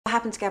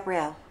happened to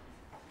Gabrielle?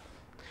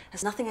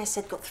 Has nothing I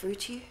said got through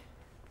to you?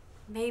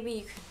 Maybe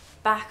you could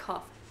back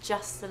off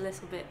just a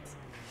little bit.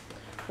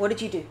 What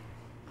did you do?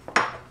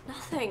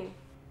 Nothing.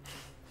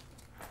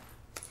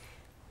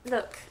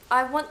 Look,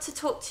 I want to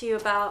talk to you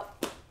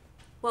about...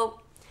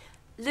 Well,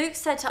 Luke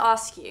said to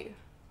ask you.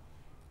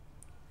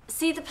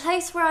 See, the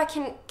place where I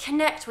can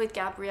connect with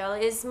Gabrielle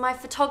is my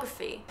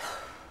photography.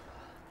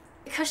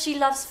 Because she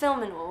loves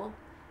film and all.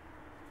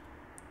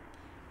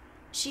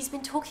 She's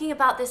been talking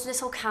about this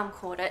little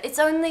camcorder. It's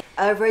only...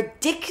 A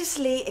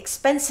ridiculously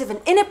expensive and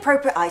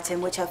inappropriate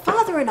item which her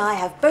father and I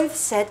have both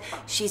said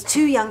she's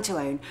too young to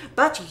own.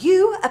 But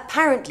you,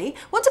 apparently,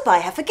 want to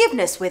buy her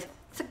forgiveness with...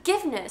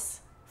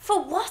 Forgiveness?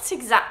 For what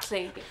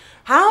exactly?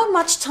 How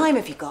much time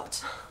have you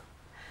got?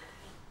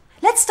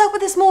 Let's start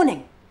with this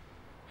morning.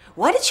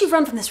 Why did she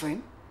run from this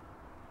room?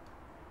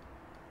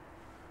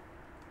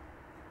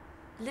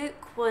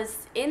 Luke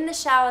was in the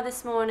shower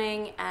this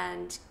morning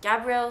and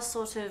Gabrielle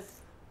sort of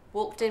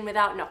walked in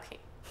without knocking.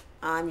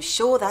 I'm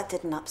sure that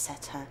didn't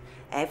upset her.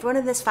 Everyone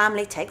in this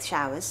family takes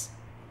showers.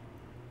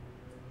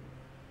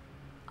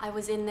 I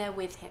was in there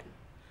with him.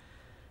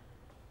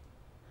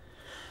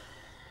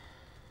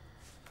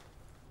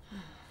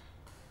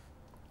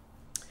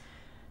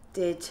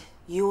 Did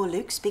you or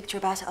Luke speak to her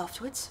about it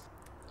afterwards?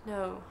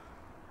 No.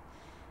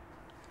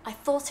 I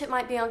thought it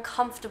might be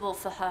uncomfortable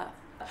for her.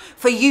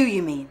 For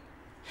you mean?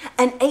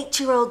 An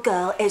 8-year-old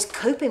girl is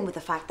coping with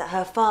the fact that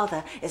her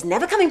father is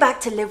never coming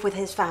back to live with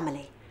his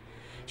family.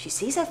 She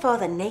sees her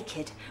father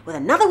naked with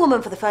another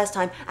woman for the first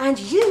time, and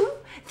you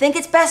think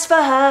it's best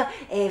for her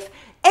if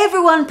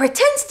everyone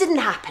pretends it didn't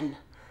happen.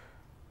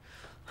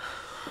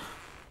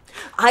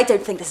 I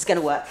don't think this is going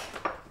to work.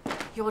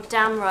 You're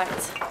damn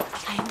right.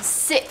 I am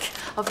sick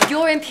of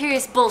your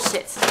imperious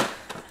bullshit.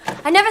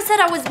 I never said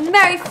I was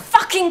Mary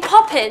fucking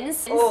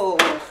Poppins. Oh.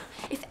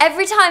 If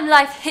every time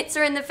life hits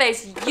her in the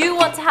face, you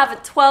want to have a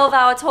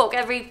 12-hour talk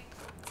every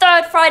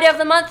third Friday of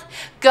the month,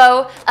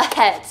 go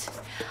ahead.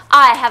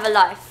 I have a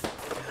life.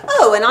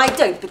 Oh, and I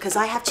don't because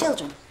I have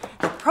children.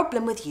 The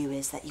problem with you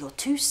is that you're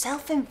too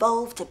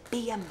self-involved to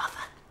be a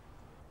mother.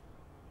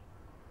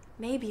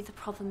 Maybe the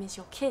problem is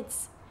your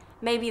kids.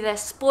 Maybe they're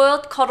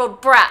spoiled,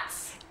 coddled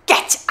brats.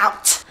 Get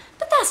out!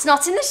 But that's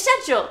not in the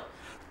schedule.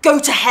 Go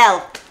to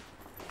hell!